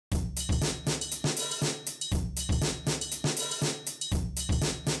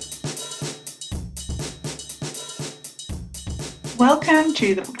Welcome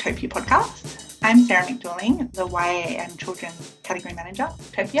to the Booktopia podcast. I'm Sarah McDuling, the YA and Children's Category Manager,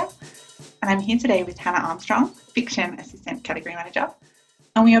 Booktopia, and I'm here today with Hannah Armstrong, Fiction Assistant Category Manager.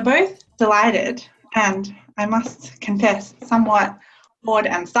 And we are both delighted, and I must confess, somewhat awed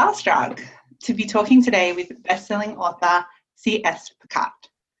and starstruck, to be talking today with bestselling author C.S. Pacat.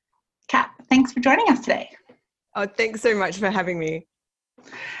 Kat, thanks for joining us today. Oh, thanks so much for having me.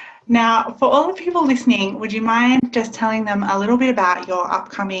 Now, for all the people listening, would you mind just telling them a little bit about your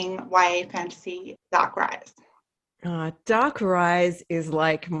upcoming YA fantasy, Dark Rise? Dark Rise is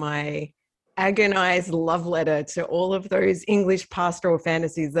like my agonized love letter to all of those English pastoral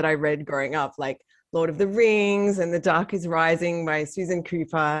fantasies that I read growing up, like Lord of the Rings and The Dark is Rising by Susan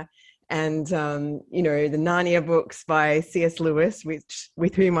Cooper, and the Narnia books by C.S. Lewis,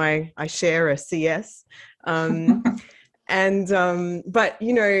 with whom I share a CS.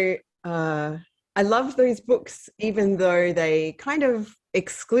 I love those books, even though they kind of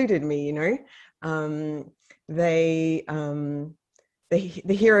excluded me, the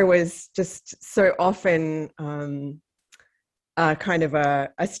hero was just so often kind of a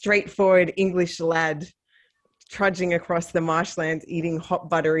straightforward English lad trudging across the marshlands eating hot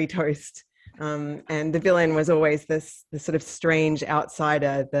buttery toast. And the villain was always the sort of strange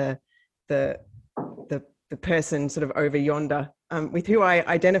outsider, the person sort of over yonder, with who I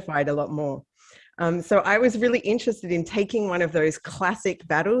identified a lot more. So I was really interested in taking one of those classic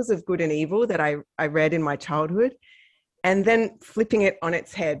battles of good and evil that I read in my childhood, and then flipping it on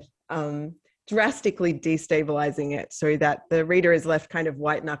its head, drastically destabilizing it so that the reader is left kind of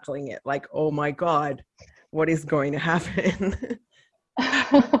white knuckling it, like, oh my God, what is going to happen?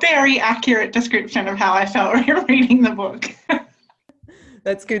 Very accurate description of how I felt reading the book.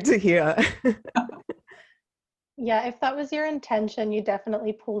 That's good to hear. Yeah, if that was your intention, you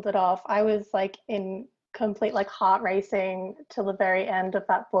definitely pulled it off. I was like in complete heart racing till the very end of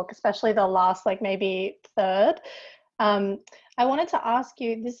that book, especially the last maybe third. I wanted to ask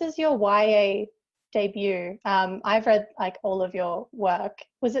you, this is your YA debut. I've read all of your work.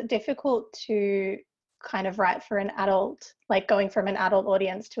 Was it difficult to kind of write for an adult, going from an adult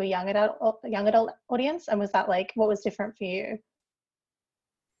audience to a young adult audience? And was that what was different for you?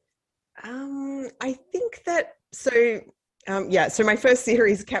 I think that so my first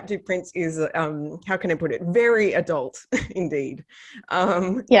series, Captive Prince, is how can I put it, very adult indeed.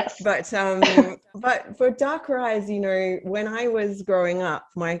 Yes. But for Dark Rise, when I was growing up,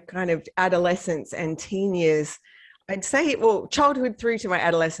 my kind of adolescence and teen years, I'd say, childhood through to my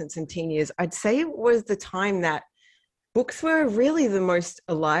adolescence and teen years, I'd say it was the time that books were really the most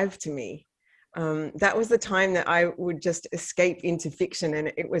alive to me. That was the time that I would just escape into fiction,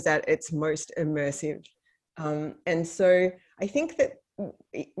 and it was at its most immersive. And so I think that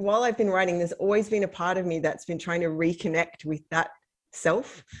while I've been writing, there's always been a part of me that's been trying to reconnect with that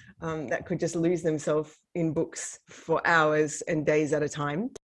self that could just lose themselves in books for hours and days at a time.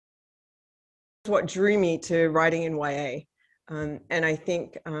 What drew me to writing in YA. And I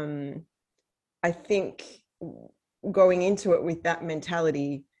think going into it with that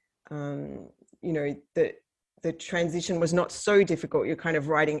mentality, the transition was not so difficult. You're kind of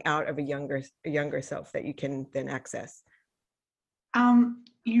writing out of a younger self that you can then access.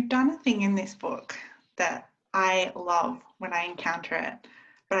 You've done a thing in this book that I love when I encounter it,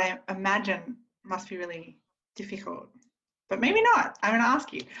 but I imagine must be really difficult. But maybe not. I'm going to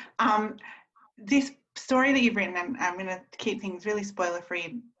ask you. This story that you've written, and I'm going to keep things really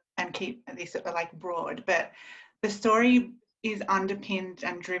spoiler-free and keep this broad, but the story is underpinned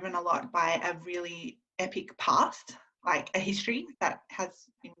and driven a lot by a really epic past, a history that has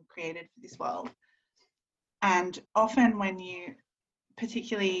been created for this world. And often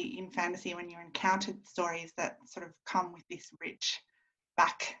particularly in fantasy, when you encountered stories that sort of come with this rich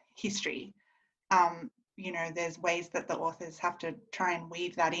back history, there's ways that the authors have to try and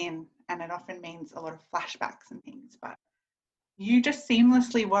weave that in, and it often means a lot of flashbacks and things. But you just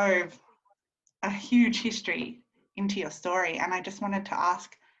seamlessly wove a huge history into your story, and I just wanted to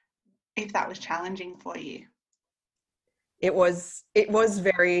ask if that was challenging for you. It was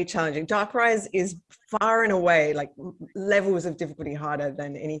very challenging. Dark Rise is far and away levels of difficulty harder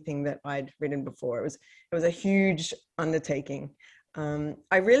than anything that I'd written before. It was a huge undertaking.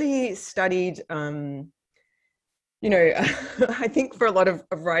 I really studied I think for a lot of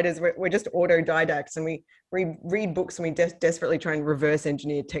writers, we're just autodidacts, and we read books and we desperately try and reverse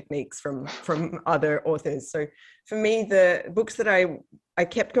engineer techniques from other authors. So for me, the books that I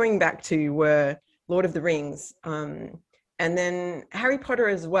kept going back to were Lord of the Rings, and then Harry Potter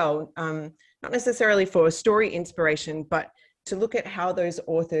as well, not necessarily for story inspiration, but to look at how those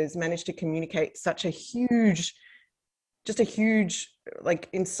authors managed to communicate such a huge just a huge, like,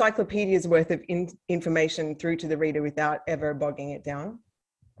 encyclopedia's worth of information through to the reader without ever bogging it down.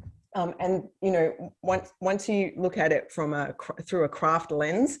 And you know, once you look at it from through a craft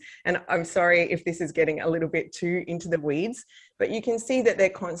lens, and I'm sorry if this is getting a little bit too into the weeds, but you can see that they're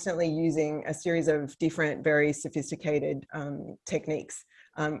constantly using a series of different, very sophisticated techniques,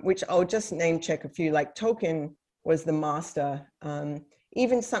 which I'll just name check a few. Like Tolkien was the master.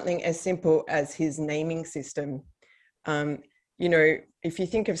 Even something as simple as his naming system. You know, if you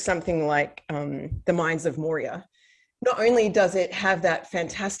think of something like the Mines of Moria, not only does it have that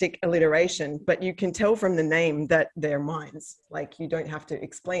fantastic alliteration, but you can tell from the name that they're mines. Like, you don't have to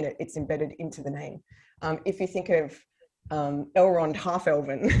explain it, it's embedded into the name. If you think of Elrond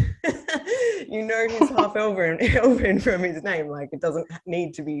half-elven, you know he's half-elven from his name. Like, it doesn't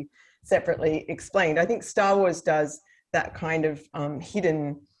need to be separately explained. I think Star Wars does that kind of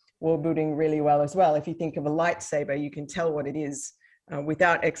hidden world building really well as well. If you think of a lightsaber, you can tell what it is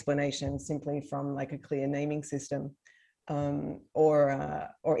without explanation, simply from like a clear naming system.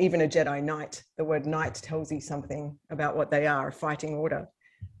 Or even a Jedi Knight. The word knight tells you something about what they are, a fighting order.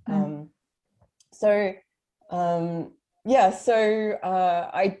 So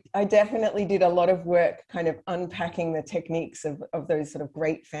I definitely did a lot of work kind of unpacking the techniques of those sort of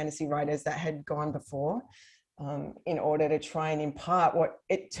great fantasy writers that had gone before, in order to try and impart what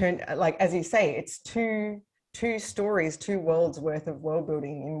it turned, like, as you say, it's two stories, two worlds worth of world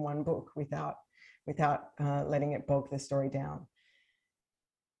building in one book without letting it bog the story down.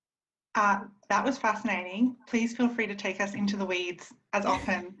 That was fascinating. Please feel free to take us into the weeds as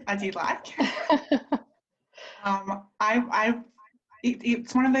often as you'd like.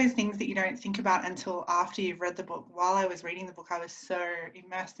 It's one of those things that you don't think about until after you've read the book. While I was reading the book, I was so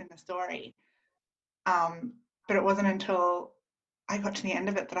immersed in the story. But it wasn't until I got to the end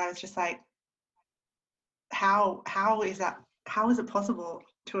of it that I was just like, how is it possible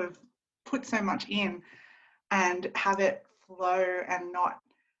to have put so much in and have it flow and not,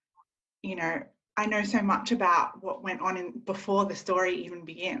 you know, I know so much about what went on before the story even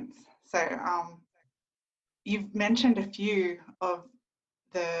begins. So you've mentioned a few of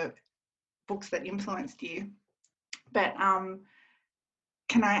the books that influenced you, but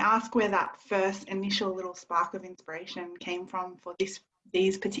can I ask where that first initial little spark of inspiration came from for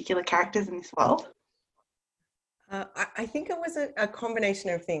these particular characters in this world? I think it was a combination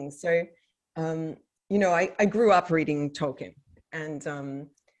of things. So, you know, I grew up reading Tolkien,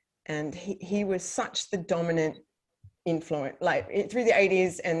 and he was such the dominant influence, like through the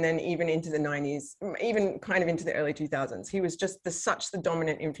 80s and then even into the 90s, even kind of into the early 2000s. He was just such the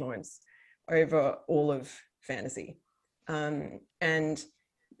dominant influence over all of fantasy. And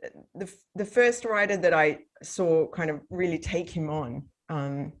the first writer that I saw kind of really take him on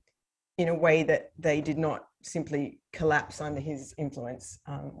in a way that they did not simply collapse under his influence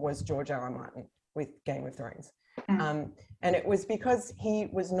was George R.R. Martin with Game of Thrones. And it was because he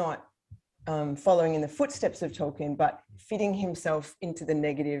was not following in the footsteps of Tolkien, but fitting himself into the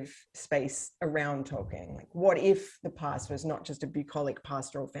negative space around Tolkien. Like, what if the past was not just a bucolic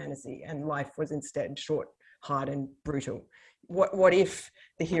pastoral fantasy and life was instead short, hard, and brutal? What if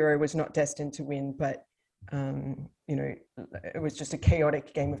the hero was not destined to win, but you know, it was just a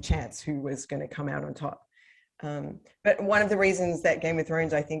chaotic game of chance who was going to come out on top? But one of the reasons that Game of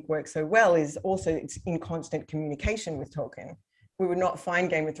Thrones, I think, works so well is also it's in constant communication with Tolkien. We would not find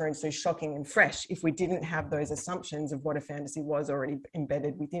Game of Thrones so shocking and fresh if we didn't have those assumptions of what a fantasy was already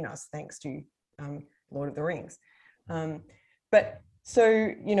embedded within us, thanks to Lord of the Rings. But so,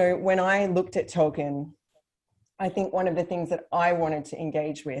 you know, when I looked at Tolkien, I think one of the things that I wanted to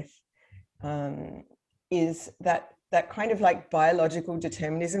engage with is that kind of like biological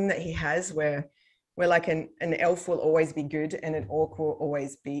determinism that he has, where like an elf will always be good and an orc will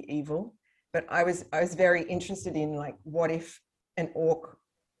always be evil. But I was very interested in, like, what if an orc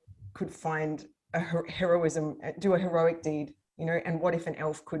could find a heroism, do a heroic deed, you know, and what if an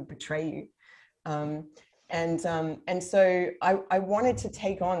elf could betray you? And so I wanted to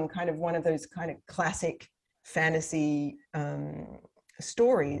take on kind of one of those kind of classic fantasy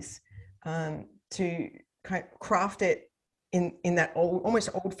stories to kind of craft it in that almost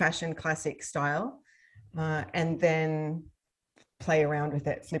old-fashioned classic style, and then play around with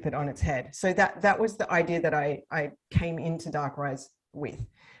it, flip it on its head. So that was the idea that I came into Dark Rise with.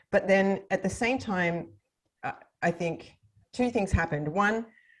 But then at the same time, I think two things happened. One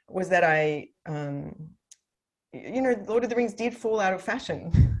was that you know, Lord of the Rings did fall out of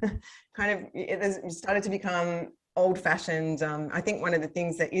fashion. Kind of, it started to become old-fashioned. I think one of the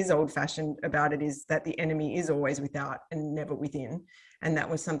things that is old-fashioned about it is that the enemy is always without and never within. And that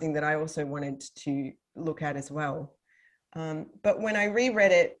was something that I also wanted to look at as well. But when I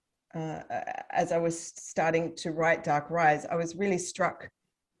reread it, as I was starting to write Dark Rise, I was really struck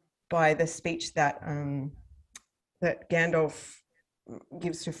by the speech that that Gandalf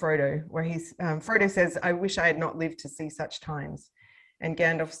gives to Frodo, where Frodo says, "I wish I had not lived to see such times." And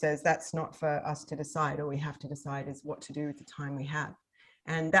Gandalf says, "That's not for us to decide. All we have to decide is what to do with the time we have."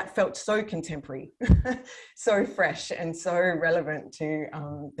 And that felt so contemporary, so fresh, and so relevant to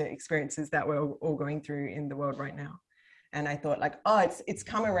the experiences that we're all going through in the world right now. And I thought, like, oh, it's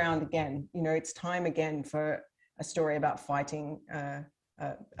come around again. You know, it's time again for a story about fighting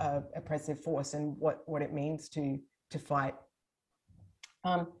oppressive force and what it means to fight.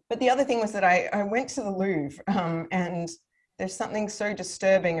 But the other thing was that I went to the Louvre, and there's something so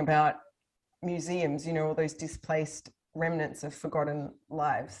disturbing about museums, you know, all those displaced remnants of forgotten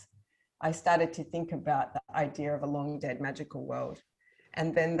lives. I started to think about the idea of a long dead magical world.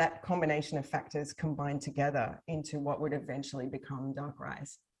 And then that combination of factors combined together into what would eventually become Dark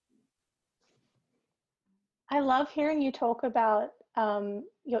Rise. I love hearing you talk about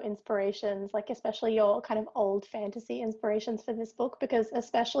your inspirations, like especially your kind of old fantasy inspirations for this book, because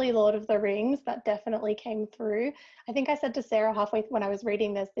especially Lord of the Rings, that definitely came through. I think I said to Sarah halfway when I was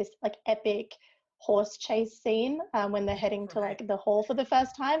reading this like epic horse chase scene when they're heading to like the hall for the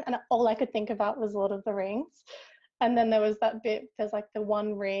first time, and all I could think about was Lord of the Rings. And then there was that bit, there's like the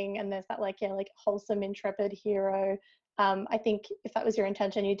one ring, and there's that like, yeah, like wholesome, intrepid hero. I think if that was your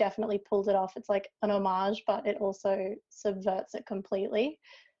intention, you definitely pulled it off. It's like an homage, but it also subverts it completely.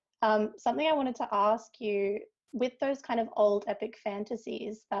 Something I wanted to ask you, with those kind of old epic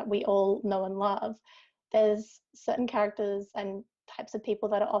fantasies that we all know and love, there's certain characters and types of people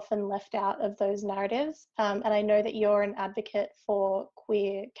that are often left out of those narratives. And I know that you're an advocate for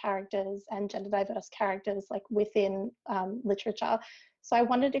queer characters and gender diverse characters like within literature. So I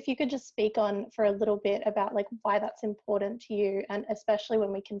wondered if you could just speak on for a little bit about like why that's important to you, and especially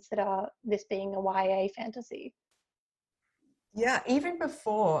when we consider this being a YA fantasy. Yeah, even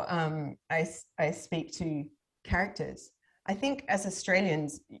before I speak to characters, I think as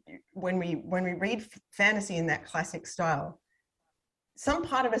Australians, when we read fantasy in that classic style, some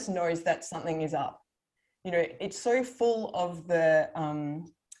part of us knows that something is up. You know, it's so full of the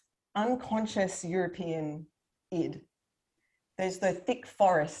unconscious European id. There's the thick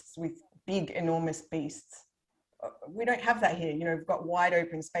forests with big, enormous beasts. We don't have that here. You know, we've got wide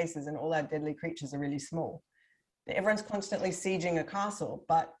open spaces and all our deadly creatures are really small. Everyone's constantly sieging a castle,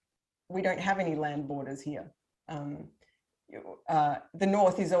 but we don't have any land borders here. The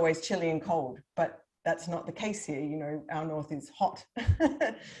north is always chilly and cold, but that's not the case here. You know, our north is hot.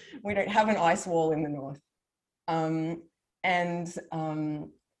 We don't have an ice wall in the north.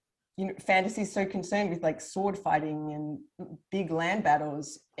 You know, fantasy is so concerned with like sword fighting and big land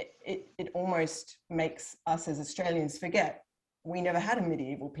battles, it almost makes us as Australians forget we never had a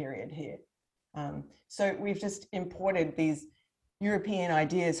medieval period here. So we've just imported these European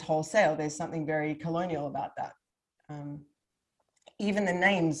ideas wholesale. There's something very colonial about that. Even the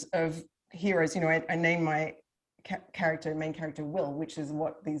names of heroes, you know, I name my main character Will, which is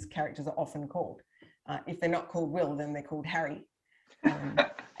what these characters are often called. If they're not called Will, then they're called Harry.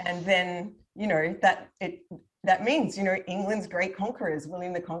 And then, you know, that means, you know, England's great conquerors,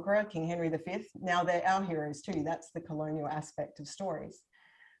 William the Conqueror, King Henry V, now they're our heroes too. That's the colonial aspect of stories.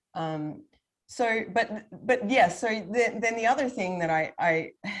 So, but yeah, so then the other thing that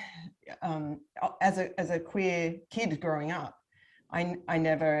I as a queer kid growing up, I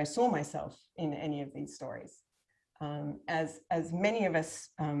never saw myself in any of these stories. As many of us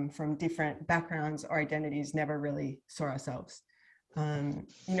from different backgrounds or identities never really saw ourselves. You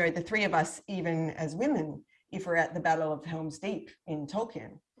know, the three of us, even as women, if we're at the Battle of Helm's Deep in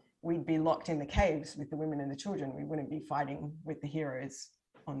Tolkien, we'd be locked in the caves with the women and the children. We wouldn't be fighting with the heroes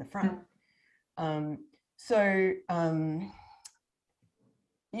on the front.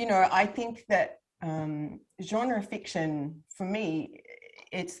 You know, I think that genre fiction, for me,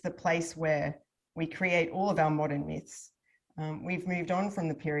 it's the place where we create all of our modern myths. We've moved on from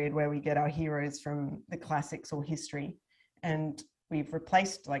the period where we get our heroes from the classics or history, and we've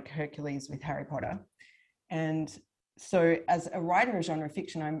replaced like Hercules with Harry Potter. And so as a writer of genre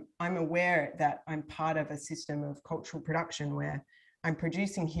fiction, I'm aware that I'm part of a system of cultural production where I'm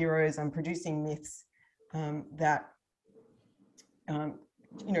producing heroes, I'm producing myths that, you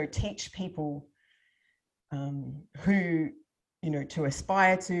know, teach people who, you know, to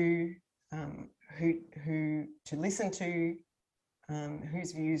aspire to, who to listen to,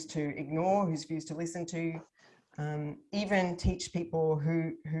 whose views to ignore, whose views to listen to, even teach people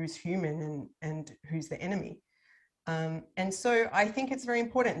who's human and who's the enemy. And so I think it's very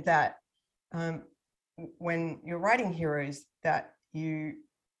important that when you're writing heroes, that you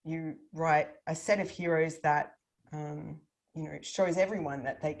write a set of heroes that shows everyone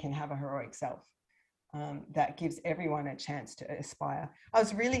that they can have a heroic self, that gives everyone a chance to aspire. I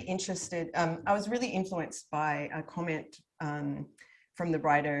was really influenced by a comment from the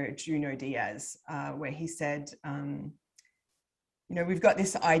writer Junot Diaz, where he said, we've got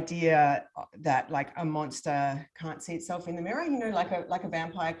this idea that like a monster can't see itself in the mirror, like a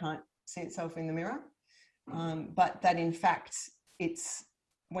vampire can't see itself in the mirror, but that in fact it's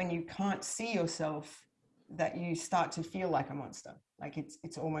when you can't see yourself that you start to feel like a monster. Like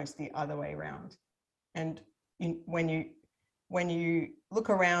it's almost the other way around. And when you look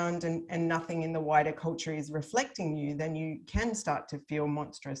around and nothing in the wider culture is reflecting you, then you can start to feel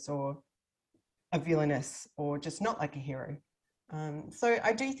monstrous or a villainous or just not like a hero. So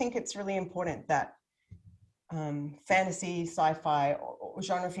I do think it's really important that fantasy, sci-fi, or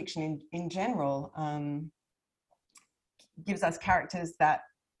genre fiction in general gives us characters that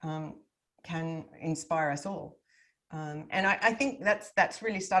can inspire us all. And I think that's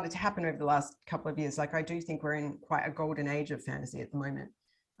really started to happen over the last couple of years. Like I do think we're in quite a golden age of fantasy at the moment,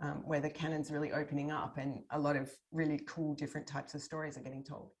 where the canon's really opening up and a lot of really cool different types of stories are getting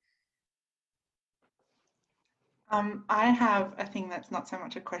told. I have a thing that's not so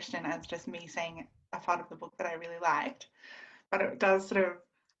much a question as just me saying a part of the book that I really liked, but it does sort of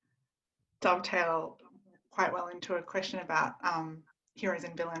dovetail quite well into a question about heroes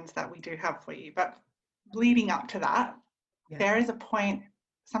and villains that we do have for you. But leading up to that, there is a point,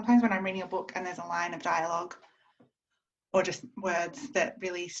 sometimes when I'm reading a book and there's a line of dialogue or just words that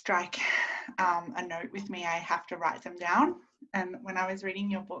really strike a note with me, I have to write them down. And when I was reading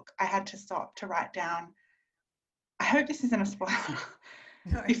your book, I had to stop to write down, I hope this isn't a spoiler.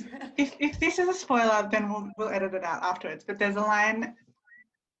 No. If this is a spoiler, then we'll edit it out afterwards. But there's a line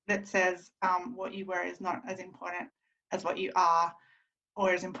that says, what you were is not as important as what you are,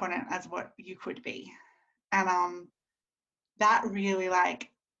 or as important as what you could be. And that really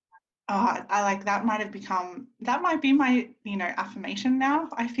that might be my, affirmation now.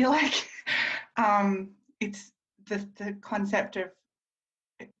 I feel like it's the concept of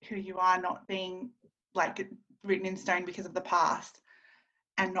who you are not being like written in stone because of the past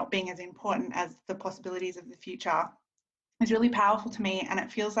and not being as important as the possibilities of the future is really powerful to me. And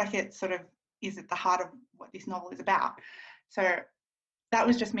it feels like it sort of is at the heart of what this novel is about. So that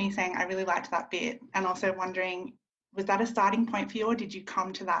was just me saying I really liked that bit, and also wondering, was that a starting point for you, or did you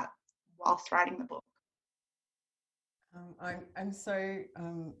come to that whilst writing the book? I'm so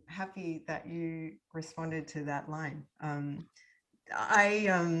happy that you responded to that line.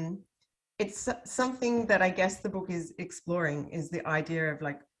 It's something that I guess the book is exploring, is the idea of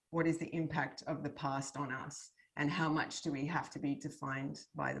like, what is the impact of the past on us, and how much do we have to be defined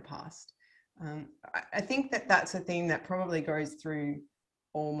by the past? I think that that's a theme that probably goes through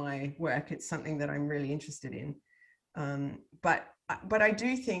all my work. It's something that I'm really interested in. But I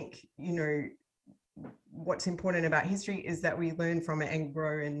do think, what's important about history is that we learn from it and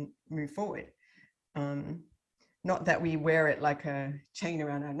grow and move forward. Not that we wear it like a chain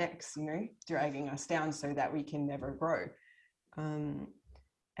around our necks, dragging us down so that we can never grow. And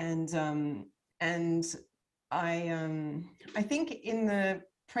I think in the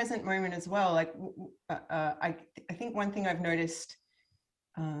present moment as well, like I think one thing I've noticed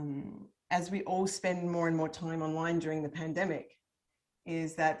as we all spend more and more time online during the pandemic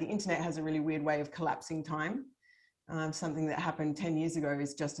is that the internet has a really weird way of collapsing time. Something that happened 10 years ago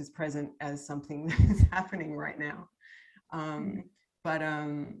is just as present as something that is happening right now.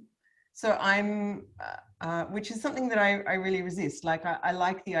 So I'm, which is something that I really resist. Like I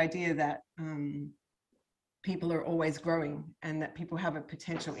like the idea that people are always growing, and that people have a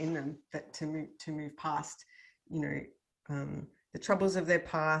potential in them that to move past, the troubles of their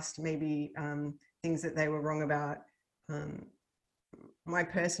past, maybe things that they were wrong about. My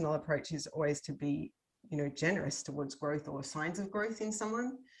personal approach is always to be, generous towards growth or signs of growth in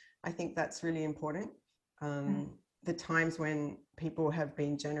someone. I think that's really important. The times when people have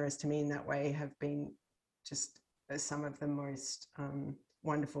been generous to me in that way have been just some of the most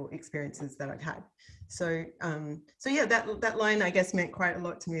wonderful experiences that I've had. So yeah, that line I guess meant quite a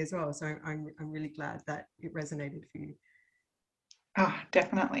lot to me as well. So I'm really glad that it resonated for you. Oh,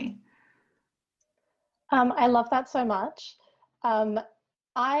 definitely. I love that so much.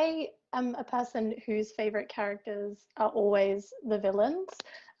 I am a person whose favorite characters are always the villains.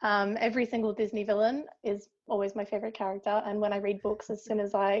 Every single Disney villain is always my favorite character. And when I read books, as soon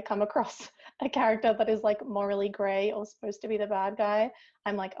as I come across a character that is like morally grey or supposed to be the bad guy,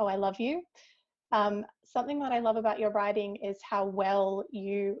 I'm like, oh, I love you. Something that I love about your writing is how well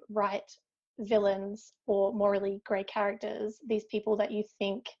you write villains or morally grey characters, these people that you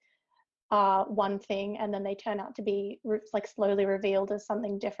think are one thing and then they turn out to be like slowly revealed as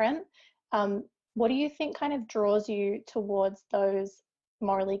something different. What do you think kind of draws you towards those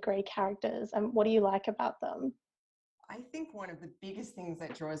morally grey characters, and what do you like about them? I think one of the biggest things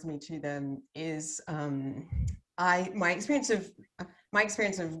that draws me to them is my experience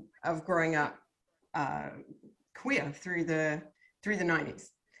of growing up queer through the 90s.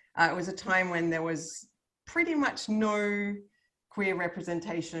 It was a time when there was pretty much no queer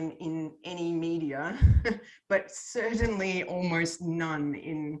representation in any media, but certainly almost none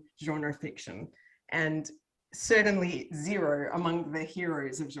in genre fiction, and certainly zero among the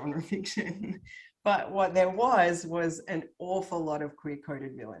heroes of genre fiction. But what there was an awful lot of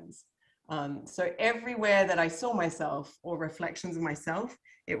queer-coded villains. So everywhere that I saw myself or reflections of myself,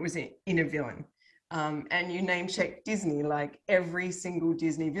 it was in a villain. And you name check Disney, like every single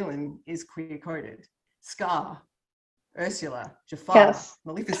Disney villain is queer-coded. Scar, Ursula, Jafar, Yes,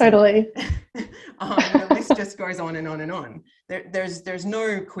 Maleficent. totally. The list just goes on and on and on. There's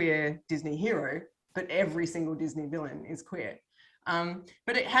no queer Disney hero, but every single Disney villain is queer.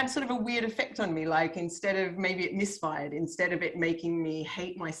 But it had sort of a weird effect on me. Like, instead of, maybe it misfired, instead of it making me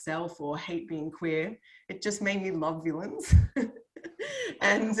hate myself or hate being queer, it just made me love villains.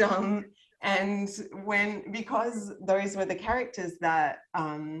 And because those were the characters that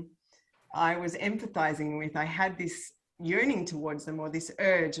I was empathizing with, I had this yearning towards them, or this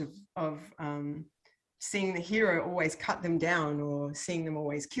urge of seeing the hero always cut them down, or seeing them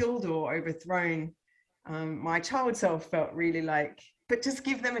always killed or overthrown. My child self felt really like, but just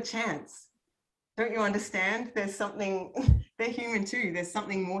give them a chance. Don't you understand? There's something, they're human too. There's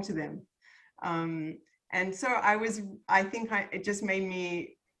something more to them. And so it just made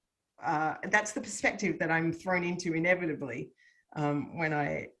me, that's the perspective that I'm thrown into inevitably when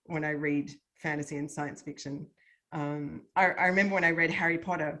I read fantasy and science fiction. I remember when I read Harry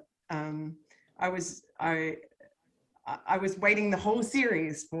Potter, I was waiting the whole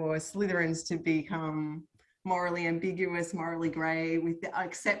series for Slytherins to become morally ambiguous, morally grey, with the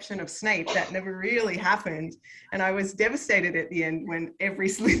exception of Snape. That never really happened. And I was devastated at the end when every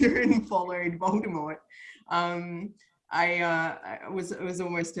Slytherin followed Voldemort. I was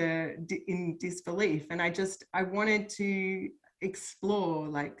almost in disbelief. And I wanted to explore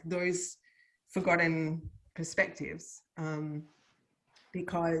like those forgotten perspectives,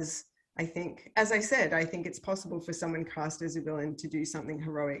 because I think, as I said, I think it's possible for someone cast as a villain to do something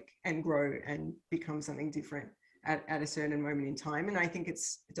heroic and grow and become something different at a certain moment in time. And I think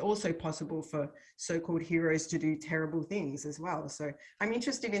it's also possible for so-called heroes to do terrible things as well. So I'm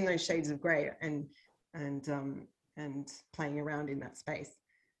interested in those shades of grey and playing around in that space.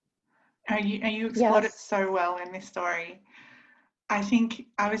 You explored Yes. it so well in this story. I think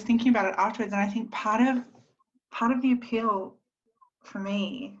I was thinking about it afterwards, and I think part of the appeal for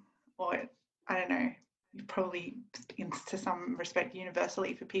me, or I don't know, probably to some respect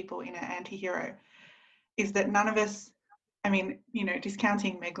universally for people in an anti-hero, is that none of us, I mean, you know,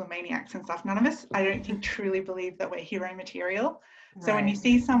 discounting megalomaniacs and stuff, none of us, I don't think, truly believe that we're hero material. Right. So when you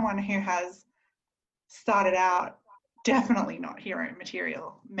see someone who has started out definitely not hero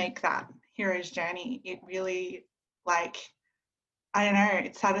material make that hero's journey, it really, like, I don't know,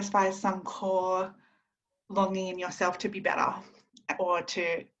 it satisfies some core longing in yourself to be better, or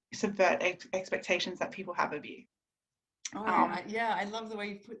to subvert expectations that people have of you. Yeah, I love the way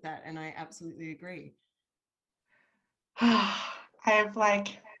you put that, and I absolutely agree. I have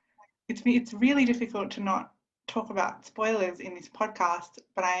it's really difficult to not talk about spoilers in this podcast,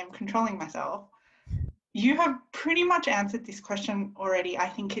 but I am controlling myself. You have pretty much answered this question already. I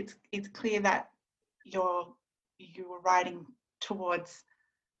think it's clear that you were writing towards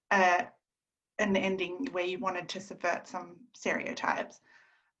an ending where you wanted to subvert some stereotypes.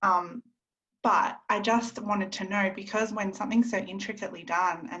 But I just wanted to know, because when something's so intricately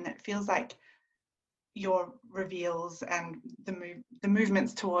done and it feels like your reveals and the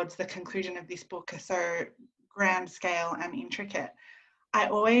movements towards the conclusion of this book are so grand scale and intricate, I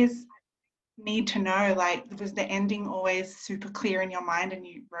always need to know, like, was the ending always super clear in your mind and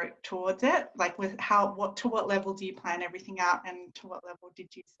you wrote towards it? Like, to what level do you plan everything out, and to what level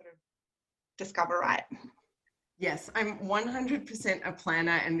did you sort of discover right? Yes, I'm 100% a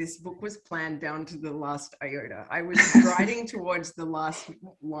planner, and this book was planned down to the last iota. I was writing towards the last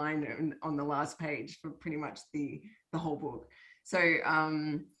line on the last page for pretty much the whole book. So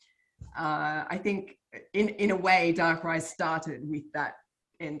I think in a way, Dark Rise started with that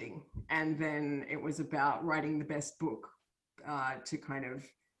ending, and then it was about writing the best book to kind of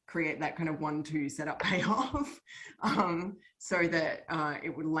create that kind of 1-2 setup payoff, so that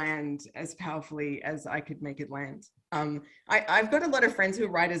it would land as powerfully as I could make it land. I've got a lot of friends who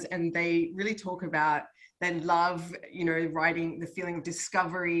are writers, and they really talk about, they love, you know, writing, the feeling of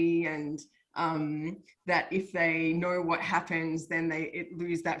discovery, and that if they know what happens, then they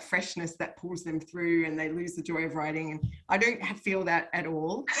lose that freshness that pulls them through, and they lose the joy of writing. And I don't feel that at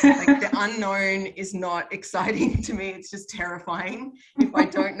all. Like, the unknown is not exciting to me. It's just terrifying. If I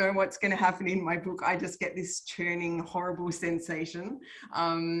don't know what's going to happen in my book, I just get this churning, horrible sensation.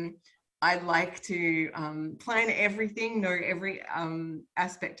 I like to plan everything, know every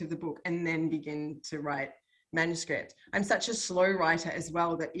aspect of the book, and then begin to write manuscript. I'm such a slow writer as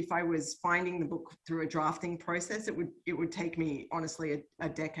well, that if I was finding the book through a drafting process, it would take me honestly a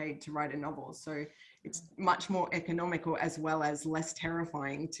decade to write a novel. So it's much more economical, as well as less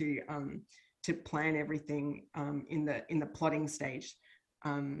terrifying to plan everything in the plotting stage.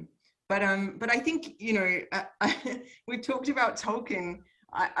 But I think, you know, we talked about Tolkien.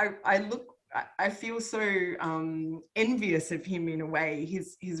 I feel so envious of him in a way.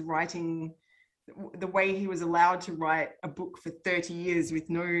 His writing, the way he was allowed to write a book for 30 years with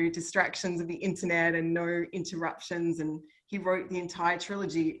no distractions of the internet and no interruptions, and he wrote the entire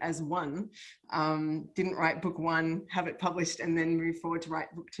trilogy as one. Didn't write book 1, have it published, and then move forward to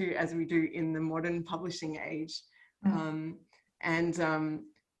write book 2, as we do in the modern publishing age.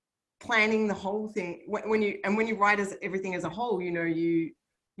 Planning the whole thing, when you write everything as a whole, you know, you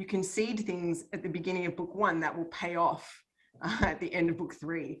concede things at the beginning of book 1 that will pay off at the end of book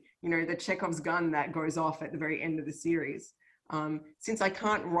 3. You know, the Chekhov's gun that goes off at the very end of the series. Since I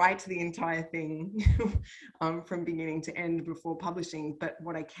can't write the entire thing from beginning to end before publishing, but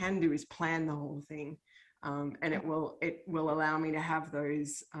what I can do is plan the whole thing, and it will allow me to have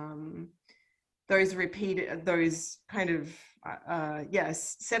those repeated, those kind of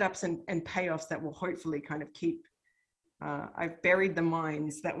setups and payoffs that will hopefully kind of keep. I've buried the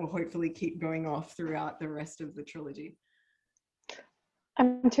mines that will hopefully keep going off throughout the rest of the trilogy.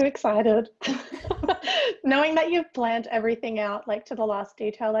 I'm too excited. Knowing that you've planned everything out like to the last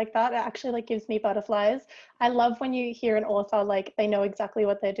detail like that, it actually like gives me butterflies. I love when you hear an author like they know exactly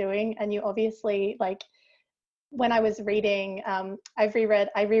what they're doing, and you obviously, like, when I was reading, I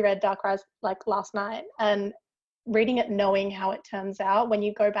reread Dark Rise like last night, and reading it knowing how it turns out, when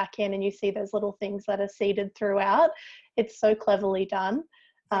you go back in and you see those little things that are seeded throughout, it's so cleverly done.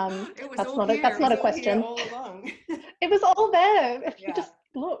 That's not a question. All along. It was all there if you just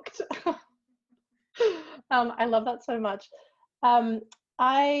looked. I love that so much.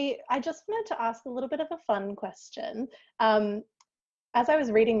 I just wanted to ask a little bit of a fun question. As I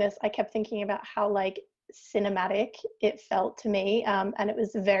was reading this, I kept thinking about how like cinematic it felt to me, and it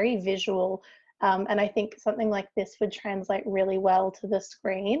was very visual. And I think something like this would translate really well to the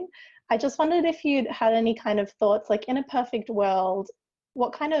screen. I just wondered if you'd had any kind of thoughts, like in a perfect world,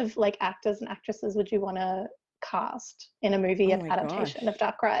 what kind of like actors and actresses would you want to cast in a movie adaptation of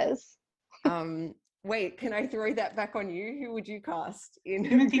Dark Rise? Wait, can I throw that back on you? Who would you cast in?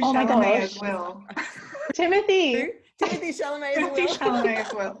 Timothy Chalamet as well. Timothy Chalamet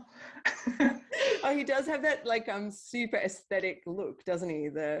as well. Oh, he does have that like super aesthetic look, doesn't he?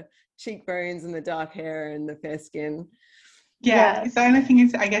 The cheekbones and the dark hair and the fair skin. Yeah, the only thing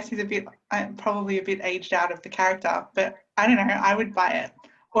is, I guess he's probably a bit aged out of the character, but I don't know, I would buy it.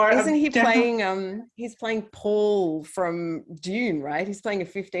 Or isn't he playing he's playing Paul from Dune, right? He's playing a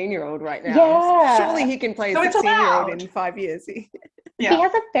 15-year-old right now. Yeah. Surely he can play a 16-year-old in 5 years. Yeah. He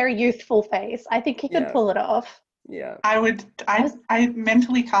has a very youthful face. I think he could pull it off. Yeah. I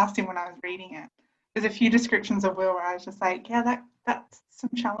mentally cast him when I was reading it. There's a few descriptions of Will where I was just like, yeah, that's some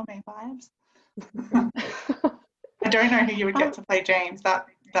Chalamet vibes. I don't know who you would get to play James.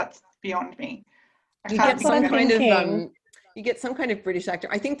 That's beyond me. You get some kind of British actor.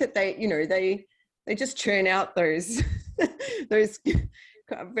 I think that they just churn out those those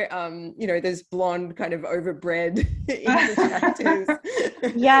blonde kind of overbred English actors.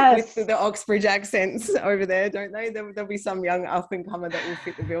 Yes. With the Oxbridge accents over there, don't they? There'll be some young up and comer that will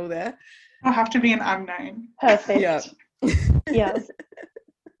fit the bill there. I'll have to be an unknown. Perfect. Yeah. Yes.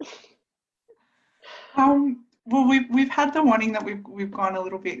 Well, we've had the warning that we've gone a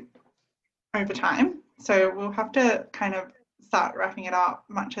little bit over time, so we'll have to kind of start wrapping it up,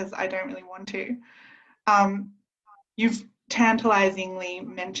 much as I don't really want to. You've tantalizingly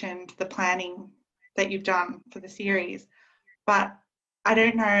mentioned the planning that you've done for the series, but I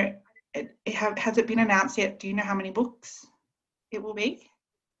don't know, has it been announced yet? Do you know how many books it will be?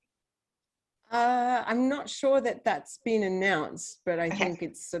 I'm not sure that that's been announced, but I Okay. think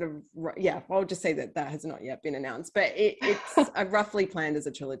it's sort of, yeah, I'll just say that has not yet been announced, but it's roughly planned as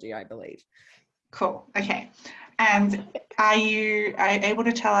a trilogy, I believe. Cool. Okay. And are you able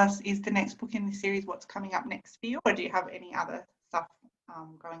to tell us, is the next book in the series what's coming up next for you, or do you have any other stuff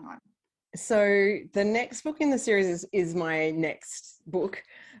going on? So the next book in the series is my next book,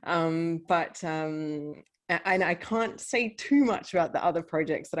 and I can't say too much about the other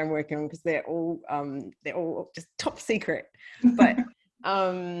projects that I'm working on because they're all just top secret.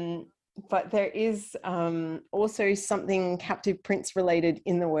 But there is also something Captive Prince related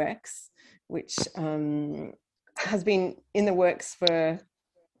in the works, which has been in the works for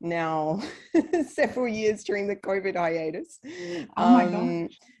now several years during the COVID hiatus. Oh my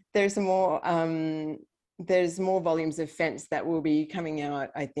gosh. There's more volumes of Fence that will be coming out,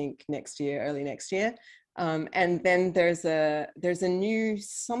 I think, early next year. And then there's a new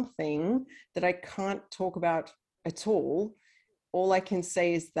something that I can't talk about at all. All I can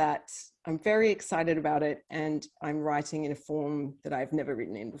say is that I'm very excited about it, and I'm writing in a form that I've never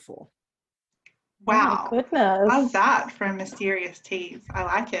written in before. Wow. Oh my goodness. How's that for a mysterious tease? I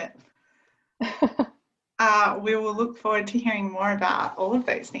like it. We will look forward to hearing more about all of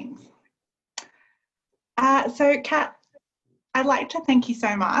those things. So, Kat, I'd like to thank you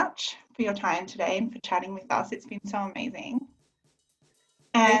so much for your time today and for chatting with us. It's been so amazing.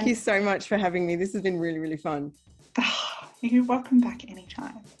 And thank you so much for having me. This has been really, really fun. You're welcome back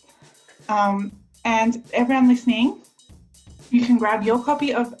anytime. And everyone listening, you can grab your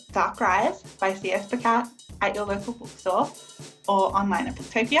copy of Dark Rise by C.S. Pacat at your local bookstore or online at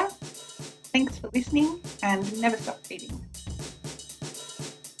Booktopia. Thanks for listening, and never stop reading.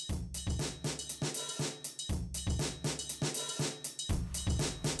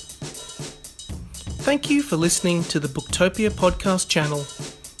 Thank you for listening to the Booktopia podcast channel.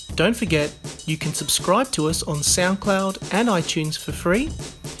 Don't forget, you can subscribe to us on SoundCloud and iTunes for free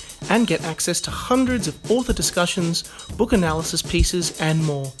and get access to hundreds of author discussions, book analysis pieces, and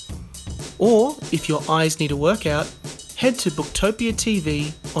more. Or, if your eyes need a workout, head to Booktopia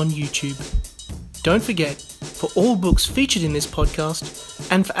TV on YouTube. Don't forget, for all books featured in this podcast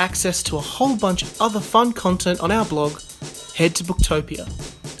and for access to a whole bunch of other fun content on our blog, head to Booktopia,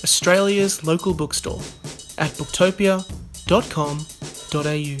 Australia's local bookstore, at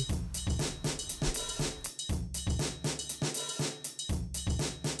booktopia.com.au.